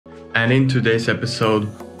And in today's episode,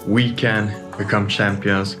 we can become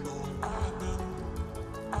champions.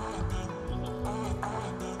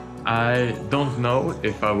 I don't know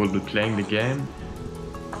if I will be playing the game.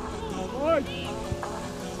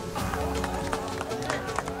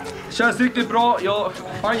 Känns riktigt bra. Ja,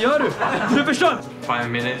 vad gör du? Du förstår.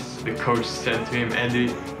 5 minutes, the coach said to him,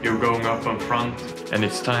 Eddie, you're going up in front. And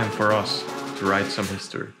it's time for us to write some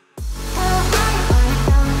history.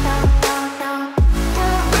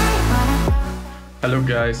 Hello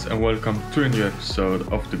guys, and welcome to a new episode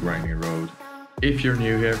of The Grinding Road. If you're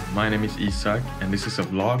new here, my name is Isak, and this is a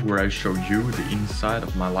vlog where I show you the inside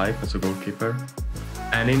of my life as a goalkeeper.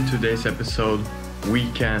 And in today's episode, we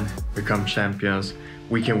can become champions,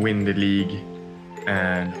 we can win the league,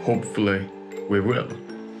 and hopefully we will.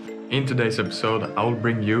 In today's episode, I'll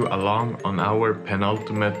bring you along on our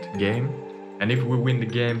penultimate game, and if we win the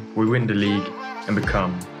game, we win the league and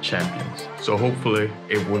become champions. So hopefully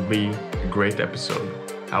it will be a great episode.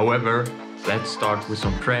 However, let's start with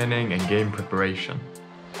some training and game preparation.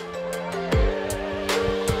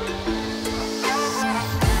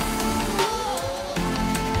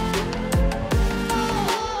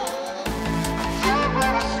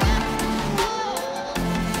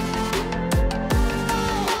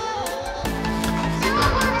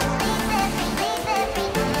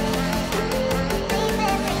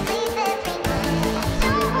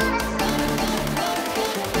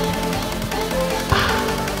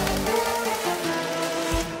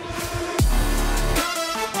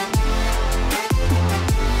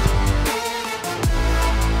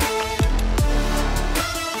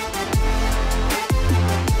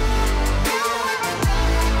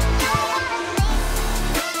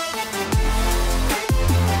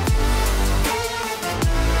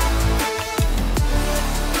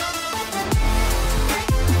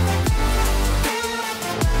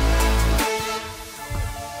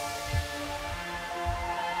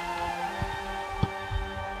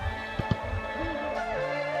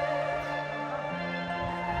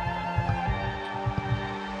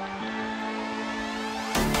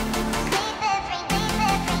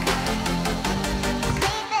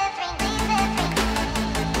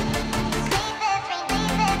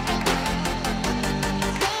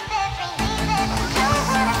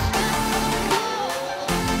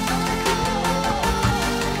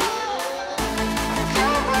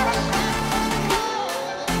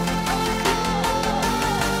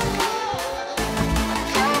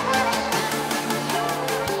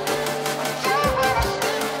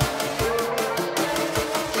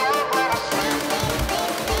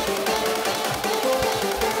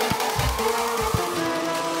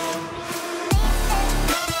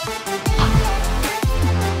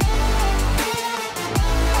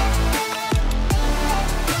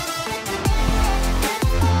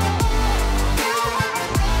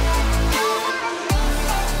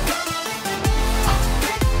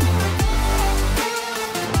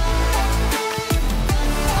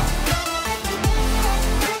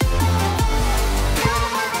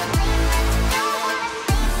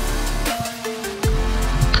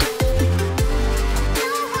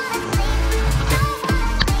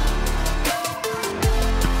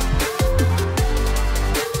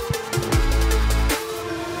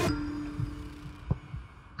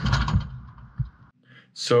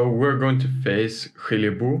 So we're going to face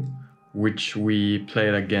Skiljebo, which we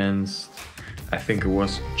played against, I think it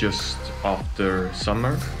was just after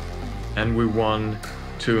summer, and we won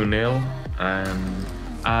 2-0. And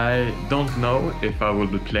I don't know if I will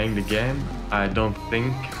be playing the game. I don't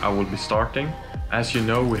think I will be starting. As you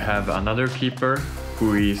know, we have another keeper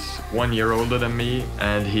who is 1 year older than me,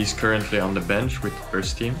 and he's currently on the bench with the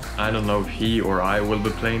first team. I don't know if he or I will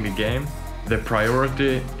be playing the game. The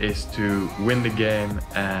priority is to win the game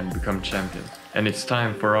and become champions. And it's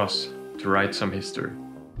time for us to write some history.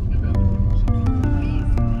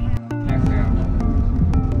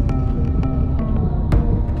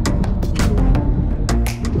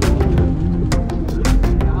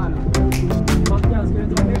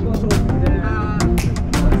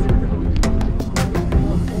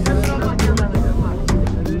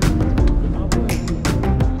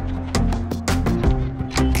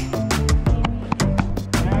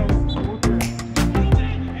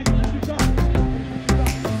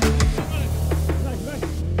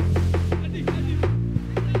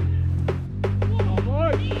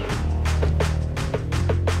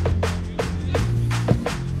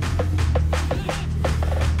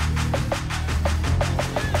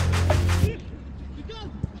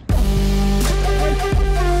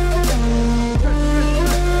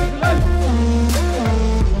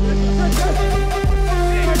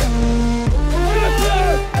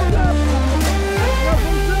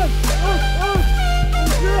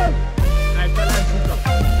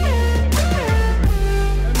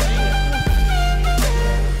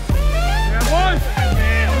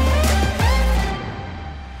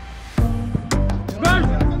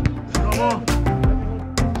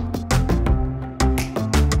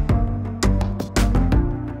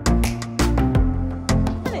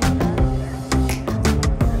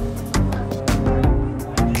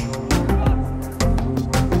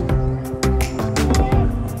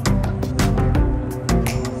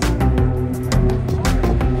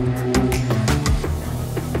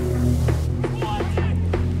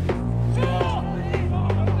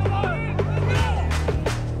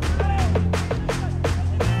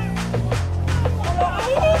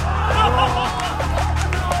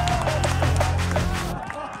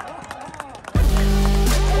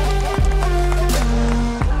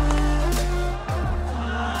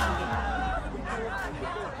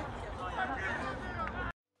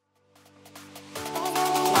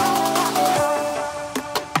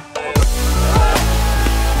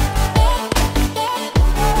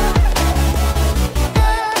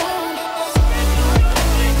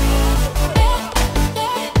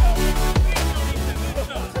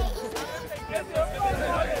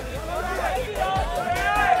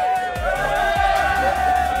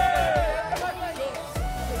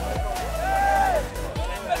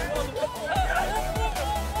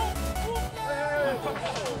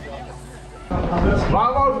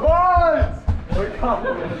 Vamos boys!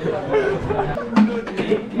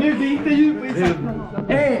 Nu blir intervju på Instagram.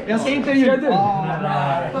 Hej, jag ska intervjua du.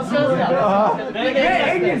 På svenska?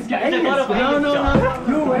 Nej, engelska.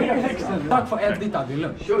 No, engelska. Tack för editat din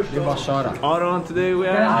lunch. Det är bara att köra. Aron, today we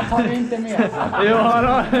are... Han tar inte med. Jo,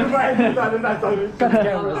 Aron.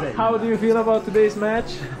 How do you feel about today's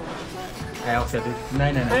match? Nej, jag ser det.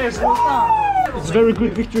 Nej. It's a very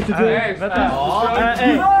good victory today.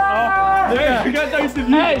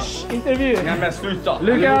 Intervju! Nej, men sluta.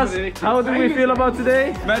 Lucas, how do we feel about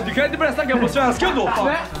today? Men du kan inte börja snacka på svenska då.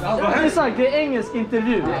 Nej, sagt, det är engelsk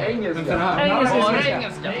intervju. Det är engelska.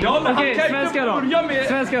 Ja, men okej, svenska då.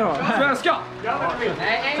 Svenska då. Svenska.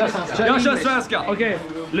 Jag kör svenska. Okej,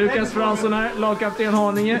 Lucas Fransson här, lagkapten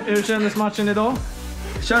Haninge. Hur kändes matchen idag?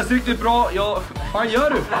 Känns riktigt bra. Vad gör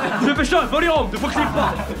du? Du förstör, börja om, du får klippa.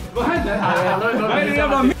 Vad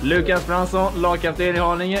händer? Lucas Fransson, lagkapten i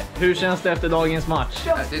Haninge. Hur känns det efter dagens match?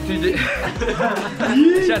 Det är tydligt.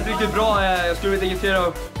 Det känns riktigt bra. Jag skulle vilja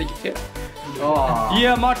digitera.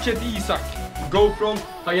 Ge matchen till Isak. GoPro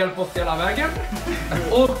har hjälpt oss hela vägen.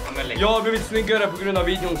 Och jag har blivit snyggare på grund av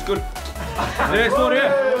videons skull. Det är så det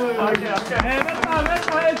är.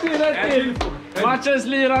 Vänta, ett till. Matchens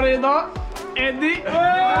lirare idag, Eddie.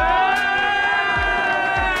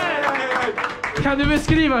 Kan du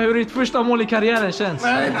beskriva hur ditt första mål i karriären känns?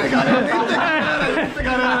 Nej, inte karriären.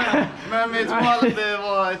 Men mitt mål, det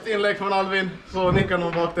var ett inlägg från Alvin. Så nickade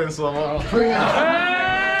någon bak den så var...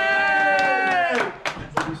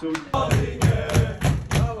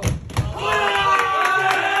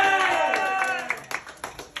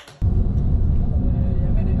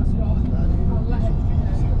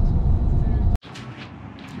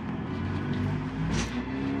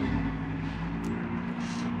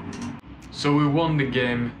 So we won the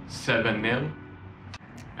game 7-0,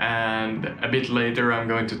 and a bit later I'm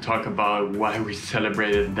going to talk about why we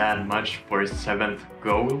celebrated that much for a 7th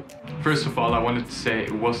goal. First of all, I wanted to say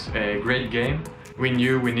it was a great game. We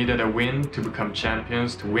knew we needed a win to become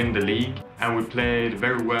champions, to win the league, and we played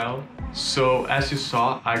very well. So as you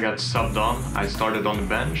saw, I got subbed on. I started on the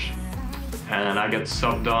bench, and I got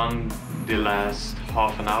subbed on the last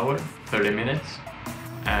half an hour, 30 minutes.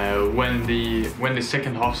 When the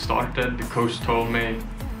second half started, the coach told me,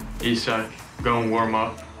 Isak, go and warm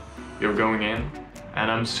up, you're going in.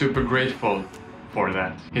 And I'm super grateful for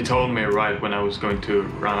that. He told me right when I was going to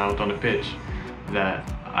run out on the pitch that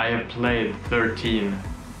I have played 13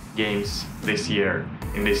 games this year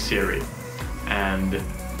in this series. And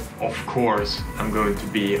of course, I'm going to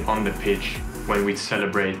be on the pitch when we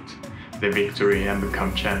celebrate the victory and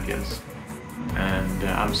become champions. And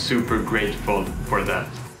I'm super grateful for that.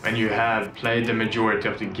 When you have played the majority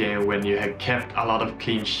of the game, when you have kept a lot of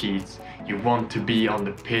clean sheets, you want to be on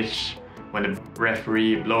the pitch when the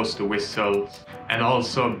referee blows the whistles. And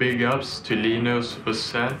also big ups to Linus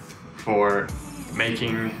Husse for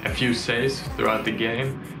making a few saves throughout the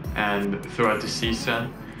game and throughout the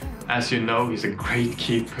season. As you know, he's a great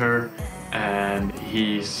keeper and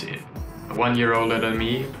he's 1 year older than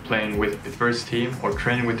me, playing with the first team or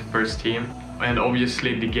training with the first team. And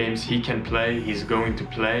obviously the games he can play, he's going to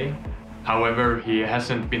play. However, he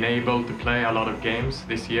hasn't been able to play a lot of games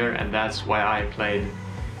this year, and that's why I played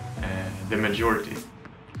the majority.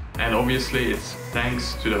 And obviously it's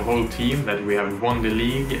thanks to the whole team that we have won the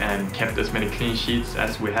league and kept as many clean sheets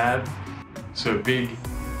as we have. So big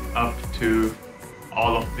up to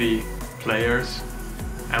all of the players.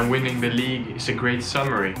 And winning the league is a great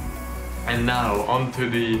summary. And now on to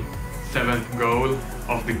the 7th goal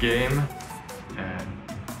of the game.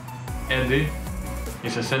 Eddie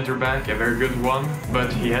is a center back, a very good one,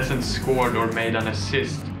 but he hasn't scored or made an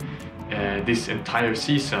assist this entire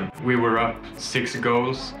season. We were up 6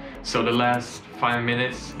 goals, so the last 5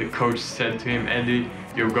 minutes the coach said to him, Eddie,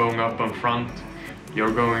 you're going up on front,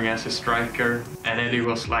 you're going as a striker, and Eddie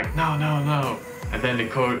was like, no, no, no. And then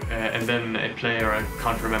and then a player, I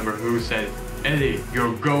can't remember who, said, Eddie,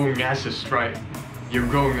 you're going as a striker, you're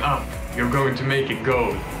going up, you're going to make a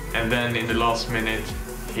goal. And then in the last minute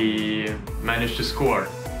he managed to score,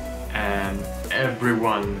 and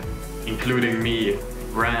everyone, including me,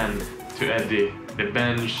 ran to Eddie, the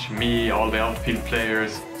bench, me, all the outfield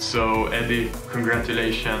players. So Eddie,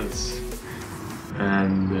 congratulations.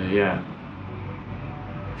 And yeah.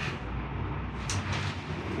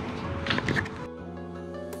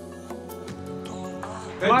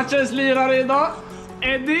 Matchens lirare idag,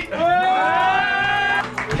 Eddie.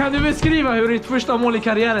 Kan du beskriva hur ditt första mål i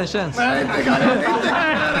karriären känns? Nej, inte kan jag.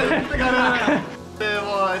 Det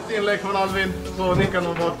var ett inlägg från Alvin, så nickade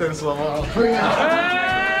någon bak den, så var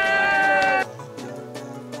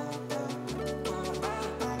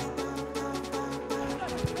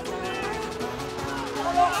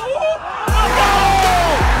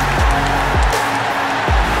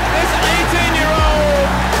This 18-year-old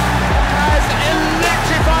has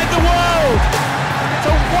electrified the world. It's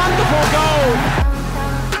a wonderful goal.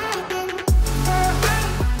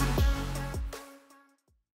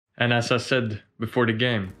 And as I said before the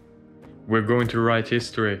game, we're going to write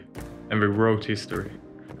history, and we wrote history.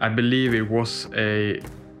 I believe it was a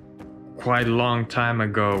quite long time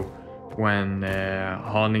ago when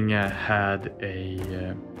Haninge had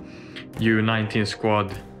a U19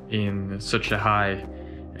 squad in such a high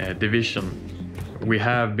division. We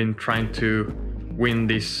have been trying to win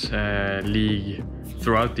this league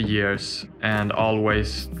throughout the years and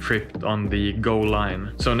always tripped on the goal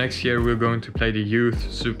line. So next year we're going to play the youth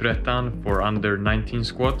Superettan for under 19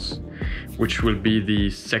 squads, which will be the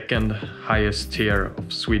second highest tier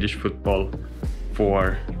of Swedish football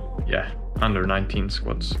for under 19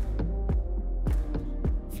 squads.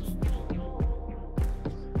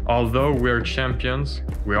 Although we're champions,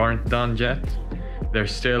 we aren't done yet.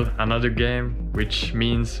 There's still another game, which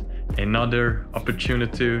means another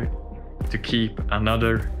opportunity to keep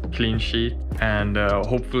another clean sheet, and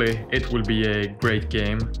hopefully it will be a great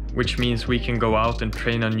game, which means we can go out and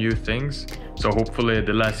train on new things. So hopefully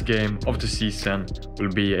the last game of the season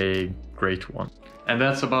will be a great one. And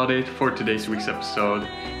that's about it for today's week's episode.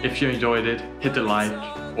 If you enjoyed it, hit a like,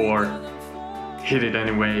 or hit it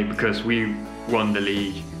anyway because we won the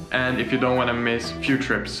league. And if you don't want to miss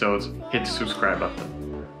future episodes, hit the subscribe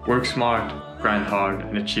button. Work smart, grind hard,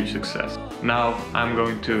 and achieve success. Now I'm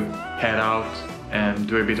going to head out and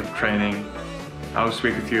do a bit of training. I'll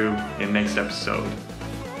speak with you in the next episode.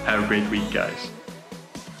 Have a great week, guys.